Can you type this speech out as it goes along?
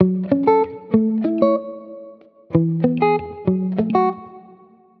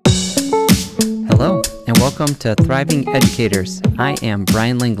Welcome to Thriving Educators. I am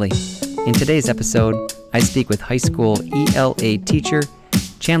Brian Langley. In today's episode, I speak with high school ELA teacher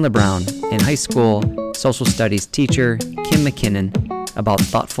Chandler Brown and high school social studies teacher Kim McKinnon about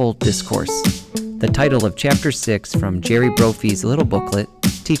thoughtful discourse, the title of Chapter 6 from Jerry Brophy's little booklet,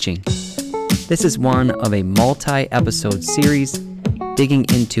 Teaching. This is one of a multi-episode series digging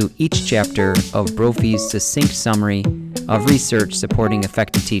into each chapter of Brophy's succinct summary of research supporting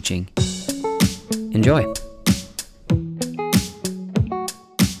effective teaching. Enjoy.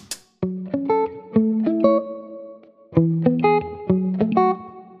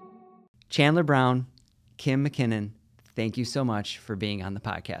 Chandler Brown, Kim McKinnon, thank you so much for being on the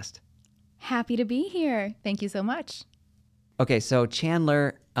podcast. Happy to be here. Thank you so much. Okay, so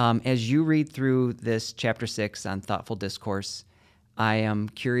Chandler, as you read through this Chapter 6 on thoughtful discourse, I am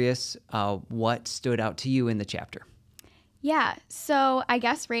curious what stood out to you in the chapter. Yeah, so I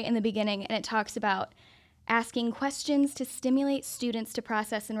guess right in the beginning, and it talks about asking questions to stimulate students to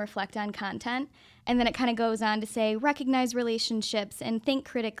process and reflect on content. And then it kind of goes on to say, recognize relationships and think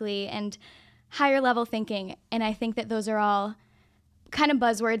critically and higher level thinking. And I think that those are all kind of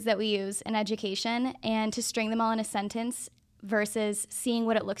buzzwords that we use in education. And to string them all in a sentence versus seeing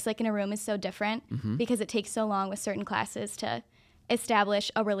what it looks like in a room is so different because it takes so long with certain classes to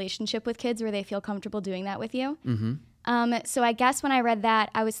establish a relationship with kids where they feel comfortable doing that with you. So I guess when I read that,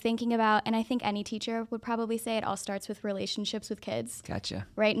 I was thinking about, and I think any teacher would probably say it all starts with relationships with kids. Gotcha.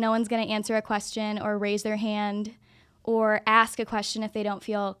 Right? No one's going to answer a question or raise their hand or ask a question if they don't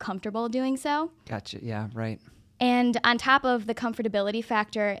feel comfortable doing so. Gotcha. Yeah, right. And on top of the comfortability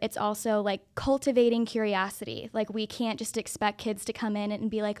factor, it's also like cultivating curiosity. Like we can't just expect kids to come in and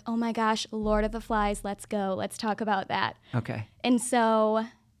be like, oh my gosh, Lord of the Flies, let's go. Let's talk about that. Okay. And so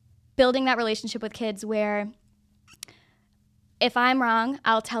building that relationship with kids where if I'm wrong,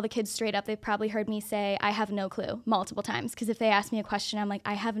 I'll tell the kids straight up. They've probably heard me say, I have no clue multiple times. Because if they ask me a question, I'm like,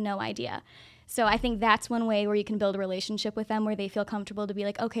 I have no idea. So I think that's one way where you can build a relationship with them where they feel comfortable to be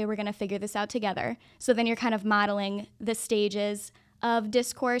like, okay, we're going to figure this out together. So then you're kind of modeling the stages of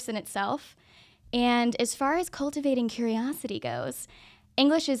discourse in itself. And as far as cultivating curiosity goes,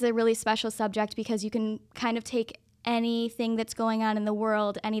 English is a really special subject because you can kind of take anything that's going on in the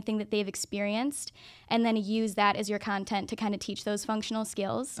world, anything that they've experienced, and then use that as your content to kind of teach those functional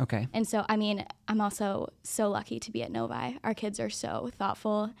skills. Okay. And so, I mean, I'm also so lucky to be at Novi. Our kids are so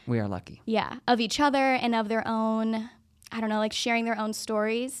thoughtful. We are lucky. Yeah, of each other and of their own, I don't know, like sharing their own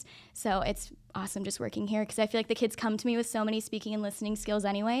stories. So it's awesome just working here because I feel like the kids come to me with so many speaking and listening skills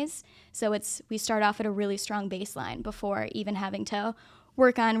anyways. So we start off at a really strong baseline before even having to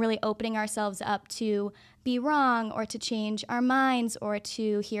work on really opening ourselves up to be wrong or to change our minds or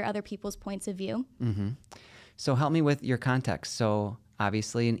to hear other people's points of view. So help me with your context. So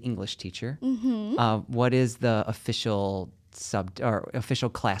obviously an English teacher. What is the official official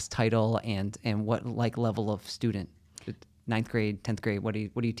class title and what like level of student? 9th grade, 10th grade, what are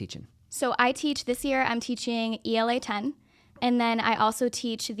you teaching? So I teach this year, I'm teaching ELA 10. And then I also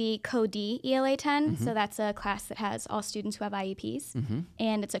teach the Co-D ELA 10, so that's a class that has all students who have IEPs.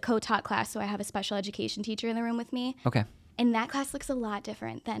 And it's a co-taught class, so I have a special education teacher in the room with me. Okay. And that class looks a lot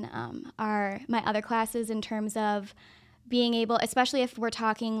different than my other classes in terms of being able, especially if we're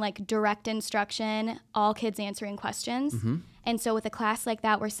talking like direct instruction, all kids answering questions. And so with a class like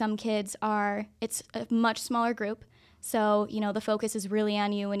that where some kids it's a much smaller group, so the focus is really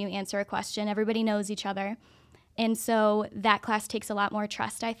on you when you answer a question. Everybody knows each other. And so that class takes a lot more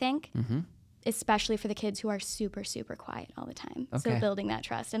trust, I think, especially for the kids who are super, super quiet all the time. Okay. So building that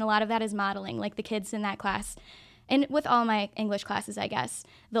trust. And a lot of that is modeling. Like the kids in that class, and with all my English classes, I guess,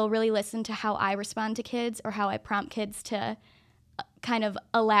 they'll really listen to how I respond to kids or how I prompt kids to kind of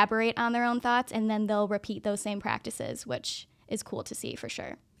elaborate on their own thoughts, and then they'll repeat those same practices, which is cool to see for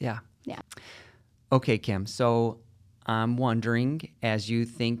sure. Yeah. Yeah. Okay, Kim. So I'm wondering, as you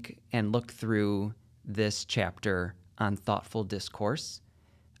think and look through this chapter on thoughtful discourse,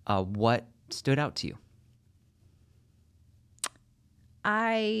 what stood out to you?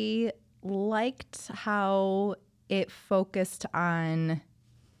 I liked how it focused on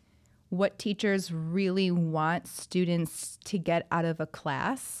what teachers really want students to get out of a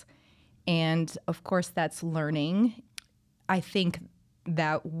class. And of course, that's learning. I think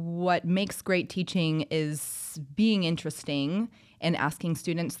that what makes great teaching is being interesting and asking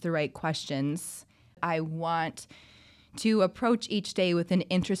students the right questions. I want to approach each day with an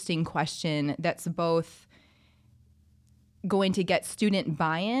interesting question that's both going to get student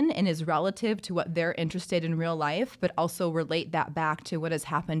buy-in and is relative to what they're interested in real life, but also relate that back to what has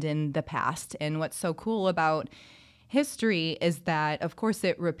happened in the past. And what's so cool about history is that, of course,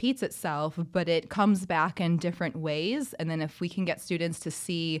 it repeats itself, but it comes back in different ways. And then if we can get students to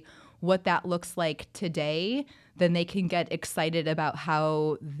see what that looks like today, then they can get excited about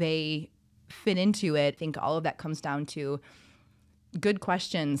how they fit into it. I think all of that comes down to good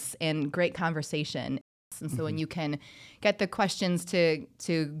questions and great conversation. And so when you can get the questions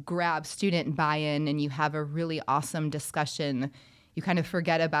to grab student buy-in and you have a really awesome discussion, you kind of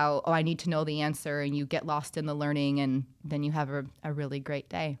forget about, I need to know the answer, and you get lost in the learning, and then you have a really great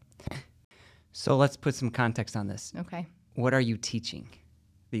day. So let's put some context on this. Okay. What are you teaching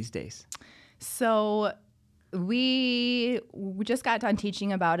these days? So we just got done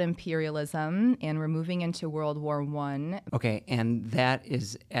teaching about imperialism, and we're moving into World War I. Okay, and that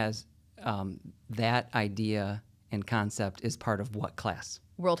is that idea and concept is part of what class?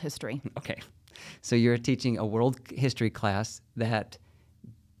 World history. Okay. So you're teaching a world history class that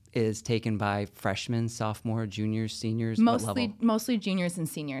is taken by freshmen, sophomore, juniors, seniors, what level? Mostly juniors and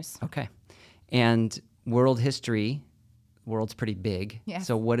seniors. Okay. And world history, world's pretty big. Yes.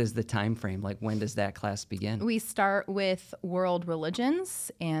 So what is the time frame? Like, when does that class begin? We start with world religions,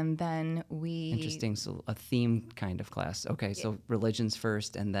 and then Interesting. So a theme kind of class. Okay, so religions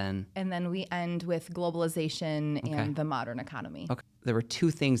first, and then we end with globalization and the modern economy. Okay. There were two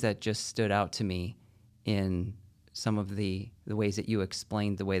things that just stood out to me in some of the ways that you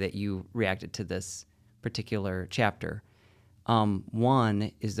explained the way that you reacted to this particular chapter.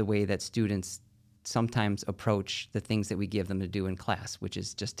 One is the way that students sometimes approach the things that we give them to do in class, which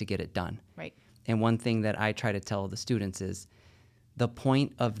is just to get it done. Right. And one thing that I try to tell the students is the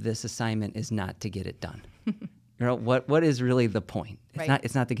point of this assignment is not to get it done. What is really the point?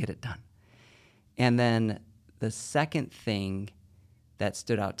 It's not to get it done. And then the second thing that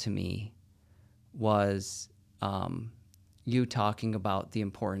stood out to me was you talking about the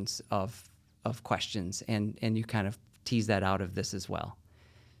importance of questions, and you kind of tease that out of this as well.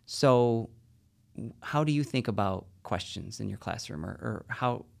 So how do you think about questions in your classroom, or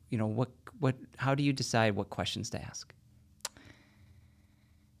how, how do you decide what questions to ask?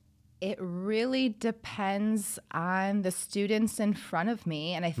 It really depends on the students in front of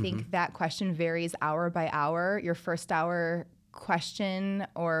me, and I think that question varies hour by hour. Your first hour question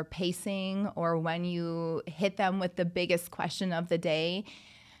or pacing, or when you hit them with the biggest question of the day,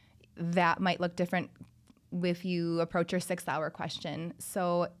 that might look different if you approach your 6-hour question.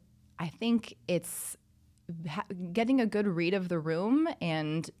 So I think it's getting a good read of the room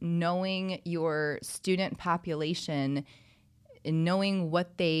and knowing your student population and knowing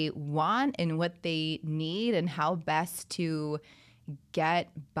what they want and what they need and how best to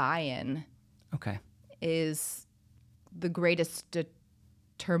get buy-in is the greatest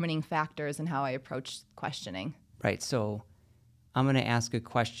determining factors in how I approach questioning. Right. So I'm going to ask a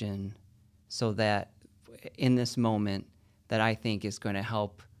question so that in this moment that I think is going to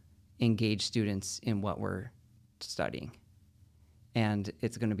help engage students in what we're studying. And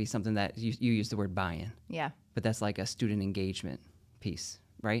it's going to be something that you use the word buy-in. Yeah. But that's like a student engagement piece,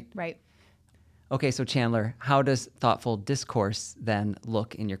 right? Right. Okay, so Chandler, how does thoughtful discourse then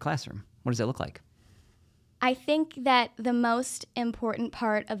look in your classroom? What does it look like? I think that the most important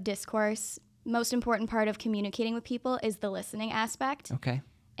part of discourse, most important part of communicating with people is the listening aspect. Okay.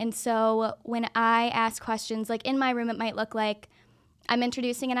 And so when I ask questions, like in my room, it might look like I'm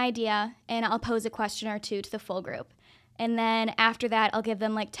introducing an idea and I'll pose a question or two to the full group. And then after that, I'll give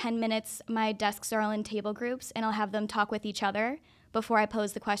them like 10 minutes. My desks are all in table groups, and I'll have them talk with each other before I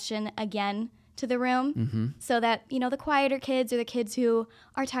pose the question again to the room, so that, the quieter kids or the kids who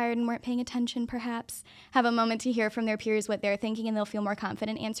are tired and weren't paying attention perhaps have a moment to hear from their peers what they're thinking, and they'll feel more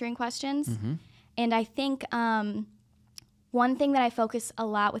confident answering questions. And I think one thing that I focus a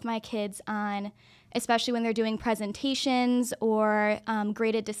lot with my kids on, especially when they're doing presentations or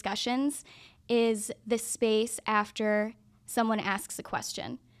graded discussions, is the space after someone asks a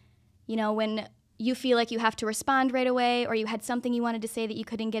question. When you feel like you have to respond right away, or you had something you wanted to say that you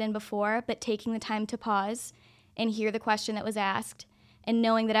couldn't get in before, but taking the time to pause and hear the question that was asked, and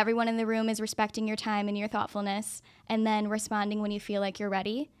knowing that everyone in the room is respecting your time and your thoughtfulness, and then responding when you feel like you're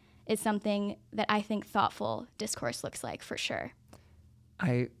ready, is something that I think thoughtful discourse looks like, for sure.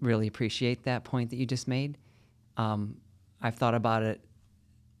 I really appreciate that point that you just made. I've thought about it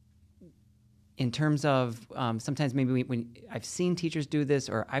in terms of sometimes maybe when I've seen teachers do this,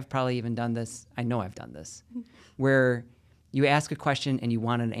 or I've probably even done this, I know I've done this, where you ask a question and you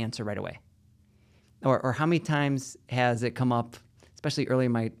want an answer right away. Or how many times has it come up, especially early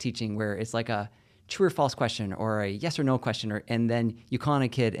in my teaching, where it's like a true or false question or a yes or no question, and then you call on a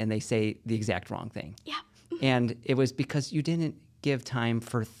kid and they say the exact wrong thing. Yeah. And it was because you didn't give time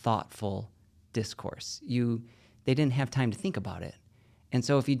for thoughtful discourse. You they didn't have time to think about it. And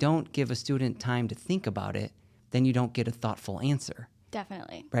so if you don't give a student time to think about it, then you don't get a thoughtful answer.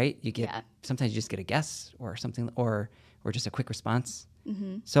 Definitely. Right? You get sometimes you just get a guess or something, or just a quick response.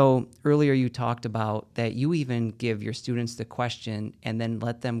 So earlier you talked about that you even give your students the question and then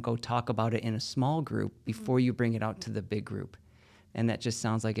let them go talk about it in a small group before you bring it out to the big group. And that just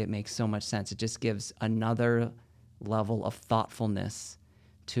sounds like it makes so much sense. It just gives another level of thoughtfulness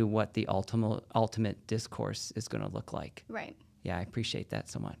to what the ultimate discourse is going to look like. Right. Yeah, I appreciate that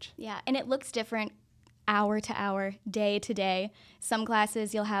so much. Yeah, and it looks different hour to hour, day to day. Some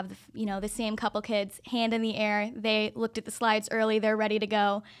classes you'll have, the same couple kids, hand in the air. They looked at the slides early, they're ready to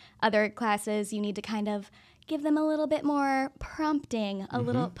go. Other classes, you need to kind of give them a little bit more prompting,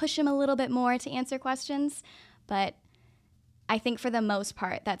 push them a little bit more to answer questions. But I think for the most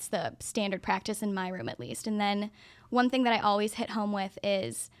part, that's the standard practice in my room at least. And then one thing that I always hit home with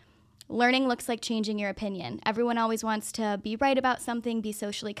is learning looks like changing your opinion. Everyone always wants to be right about something, be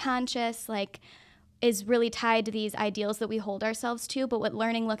socially conscious, is really tied to these ideals that we hold ourselves to. But what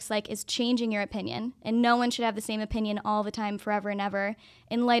learning looks like is changing your opinion. And no one should have the same opinion all the time, forever and ever,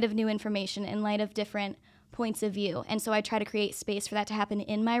 in light of new information, in light of different points of view. And so I try to create space for that to happen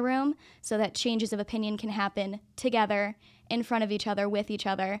in my room so that changes of opinion can happen together, in front of each other, with each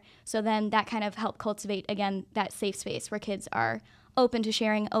other. So then that kind of help cultivate, again, that safe space where kids are open to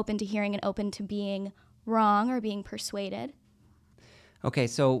sharing, open to hearing, and open to being wrong or being persuaded. Okay,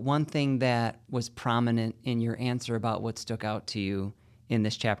 so one thing that was prominent in your answer about what stuck out to you in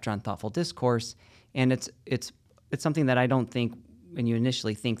this chapter on thoughtful discourse, and it's something that I don't think when you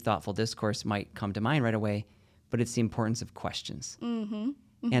initially think thoughtful discourse might come to mind right away, but it's the importance of questions.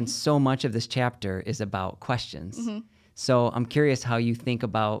 And so much of this chapter is about questions. So I'm curious how you think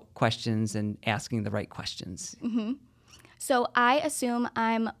about questions and asking the right questions. So I assume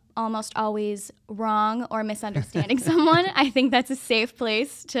I'm almost always wrong or misunderstanding someone. I think that's a safe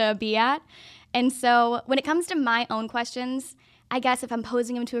place to be at. And so when it comes to my own questions, I guess if I'm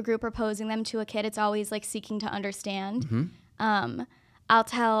posing them to a group or posing them to a kid, it's always seeking to understand. I'll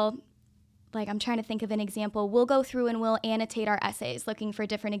tell, I'm trying to think of an example. We'll go through and we'll annotate our essays looking for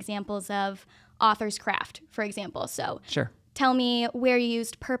different examples of author's craft, for example. So Sure. Tell me where you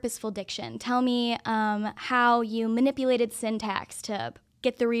used purposeful diction. Tell me how you manipulated syntax to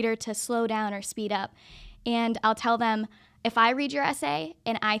get the reader to slow down or speed up. And I'll tell them, if I read your essay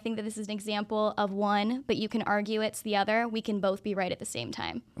and I think that this is an example of one, but you can argue it's the other, we can both be right at the same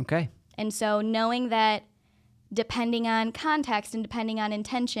time. Okay. And so knowing that depending on context and depending on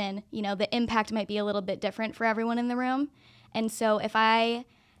intention, the impact might be a little bit different for everyone in the room. And so if I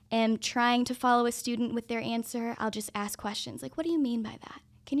am trying to follow a student with their answer, I'll just ask questions like, what do you mean by that?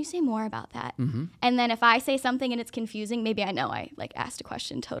 Can you say more about that? And then if I say something and it's confusing, maybe I know I asked a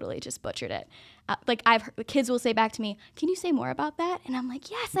question, totally just butchered it. I've heard, kids will say back to me, can you say more about that? And I'm like,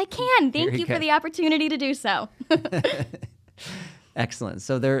 yes, I can. Thank you for the opportunity to do so. Excellent.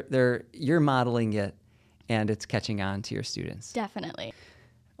 So you're modeling it and it's catching on to your students. Definitely.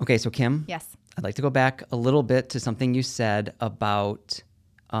 Okay, so Kim. Yes. I'd like to go back a little bit to something you said about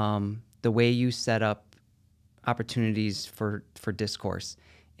the way you set up opportunities for discourse.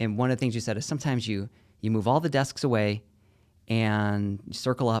 And one of the things you said is sometimes you move all the desks away and you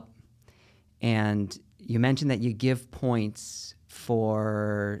circle up, and you mentioned that you give points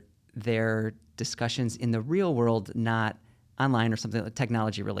for their discussions in the real world, not online or something like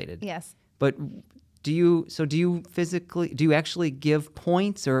technology related. Yes. But do you actually give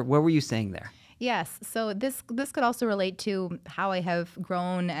points, or what were you saying there? Yes. So this could also relate to how I have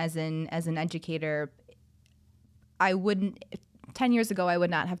grown as an educator. 10 years ago, I would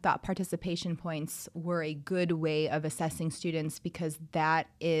not have thought participation points were a good way of assessing students, because that's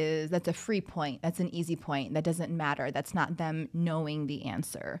a free point. That's an easy point. That doesn't matter. That's not them knowing the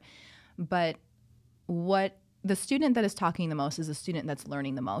answer. But what the student that is talking the most is a student that's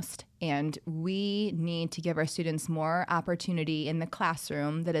learning the most. And we need to give our students more opportunity in the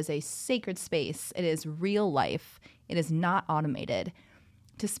classroom that is a sacred space. It is real life. It is not automated,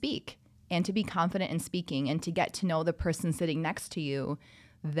 to speak and to be confident in speaking and to get to know the person sitting next to you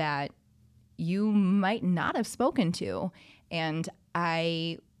that you might not have spoken to. And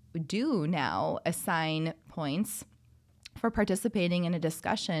I do now assign points for participating in a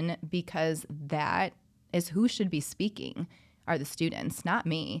discussion, because that is who should be speaking are the students, not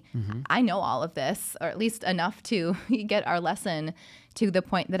me. I know all of this, or at least enough to get our lesson to the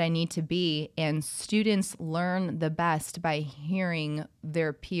point that I need to be. And students learn the best by hearing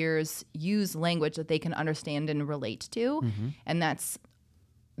their peers use language that they can understand and relate to. And that's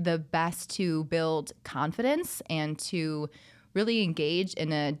the best to build confidence and to really engage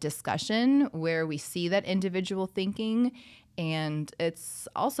in a discussion where we see that individual thinking. And it's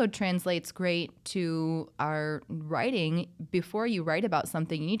also translates great to our writing. Before you write about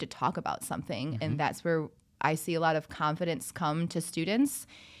something, you need to talk about something. And that's where I see a lot of confidence come to students.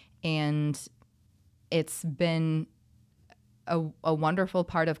 And it's been a wonderful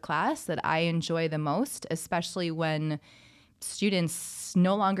part of class that I enjoy the most, especially when students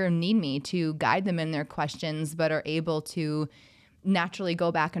no longer need me to guide them in their questions, but are able to naturally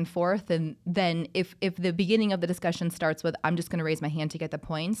go back and forth. And then if the beginning of the discussion starts with, I'm just going to raise my hand to get the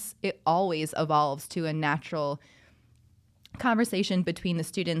points, it always evolves to a natural conversation between the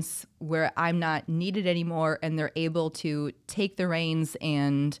students where I'm not needed anymore, and they're able to take the reins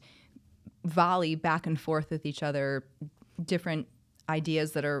and volley back and forth with each other different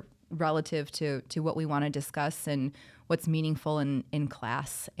ideas that are relative to what we want to discuss and what's meaningful in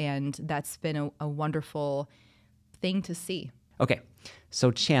class. And that's been a wonderful thing to see. Okay, so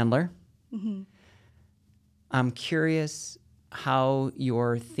Chandler, I'm curious how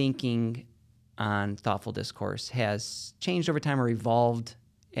your thinking on thoughtful discourse has changed over time or evolved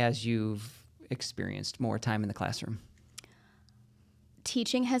as you've experienced more time in the classroom.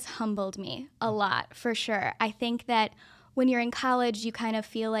 Teaching has humbled me a lot, for sure. I think that when you're in college, you kind of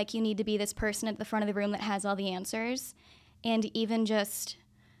feel like you need to be this person at the front of the room that has all the answers. And even just,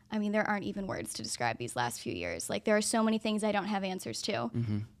 I mean, there aren't even words to describe these last few years. Like, there are so many things I don't have answers to.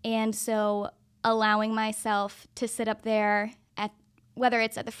 And so allowing myself to sit up there, at whether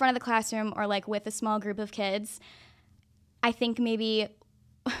it's at the front of the classroom or like with a small group of kids, I think maybe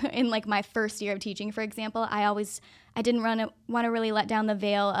in like my first year of teaching, for example, I didn't want to really let down the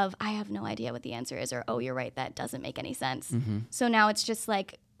veil of, I have no idea what the answer is, or, oh, you're right, that doesn't make any sense. So now it's just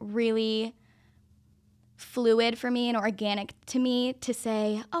like really fluid for me and organic to me to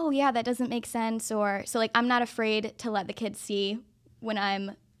say, oh yeah, that doesn't make sense. Or so like I'm not afraid to let the kids see when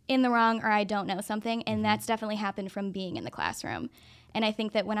I'm in the wrong or I don't know something. And that's definitely happened from being in the classroom. And I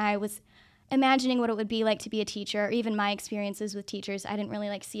think that when I was imagining what it would be like to be a teacher, or even my experiences with teachers, I didn't really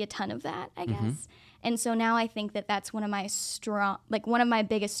like see a ton of that, I guess. And so now I think that that's one of my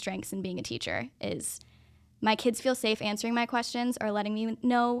biggest strengths in being a teacher is my kids feel safe answering my questions or letting me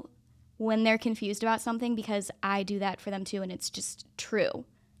know when they're confused about something, because I do that for them too, and it's just true.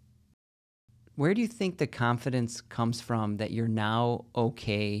 Where do you think the confidence comes from that you're now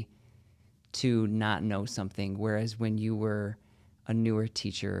okay to not know something, whereas when you were a newer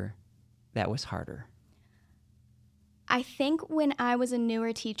teacher, that was harder? I think when I was a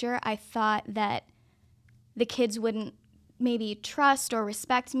newer teacher, I thought that the kids wouldn't maybe trust or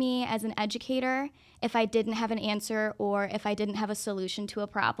respect me as an educator if I didn't have an answer or if I didn't have a solution to a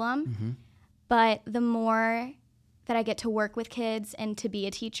problem. But the more that I get to work with kids and to be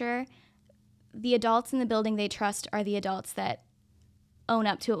a teacher, the adults in the building they trust are the adults that own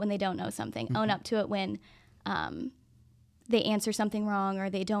up to it when they don't know something, own up to it when they answer something wrong or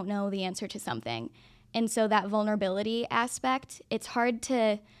they don't know the answer to something. And so that vulnerability aspect, it's hard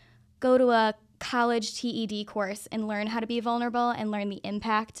to go to a college TED course and learn how to be vulnerable and learn the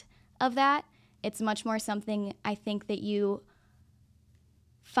impact of that. It's much more something I think that you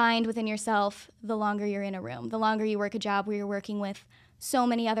find within yourself the longer you're in a room, the longer you work a job where you're working with so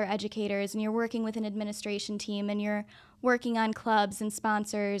many other educators and you're working with an administration team and you're working on clubs and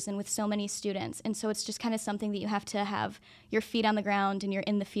sponsors and with so many students. And so it's just kind of something that you have to have your feet on the ground and you're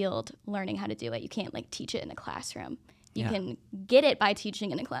in the field learning how to do it. You can't like teach it in a classroom. You can get it by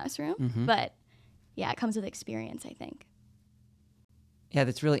teaching in a classroom, but yeah, it comes with experience, I think. Yeah,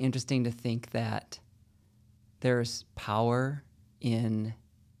 that's really interesting to think that there's power in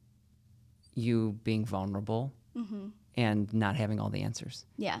you being vulnerable and not having all the answers.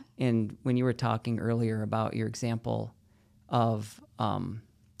 Yeah. And when you were talking earlier about your example of, I don't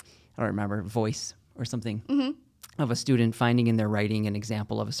remember, voice or something, of a student finding in their writing an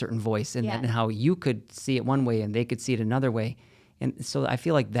example of a certain voice and, and how you could see it one way and they could see it another way. And so I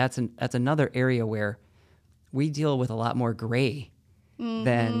feel like that's another area where we deal with a lot more gray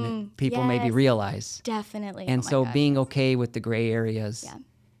than people maybe realize. Definitely. And so being okay with the gray areas,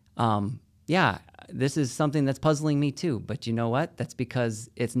 this is something that's puzzling me too. But you know what? That's because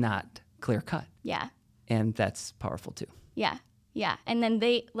it's not clear cut. Yeah. And that's powerful too. Yeah. Yeah. And then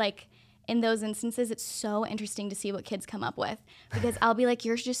they, like, in those instances, it's so interesting to see what kids come up with, because I'll be like,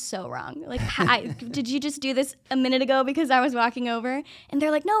 you're just so wrong. Like, did you just do this a minute ago because I was walking over? And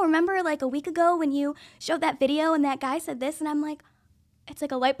they're like, no, remember like a week ago when you showed that video and that guy said this? And I'm like, it's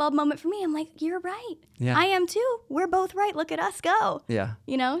like a light bulb moment for me. I'm like, you're right. Yeah. I am too. We're both right. Look at us go. Yeah.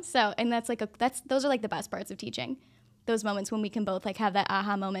 You know? So, and that's like, those are like the best parts of teaching. Those moments when we can both like have that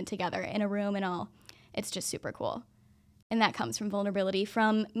aha moment together in a room and all. It's just super cool. And that comes from vulnerability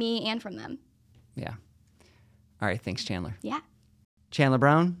from me and from them. Yeah. All right. Thanks, Chandler. Yeah. Chandler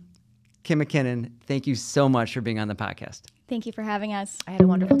Brown, Kim McKinnon, thank you so much for being on the podcast. Thank you for having us. I had a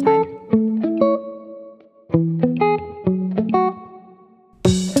wonderful time.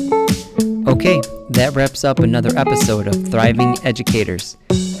 Okay, that wraps up another episode of Thriving Educators.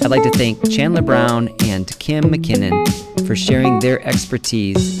 I'd like to thank Chandler Brown and Kim McKinnon for sharing their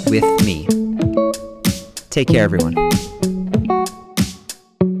expertise with me. Take care, everyone.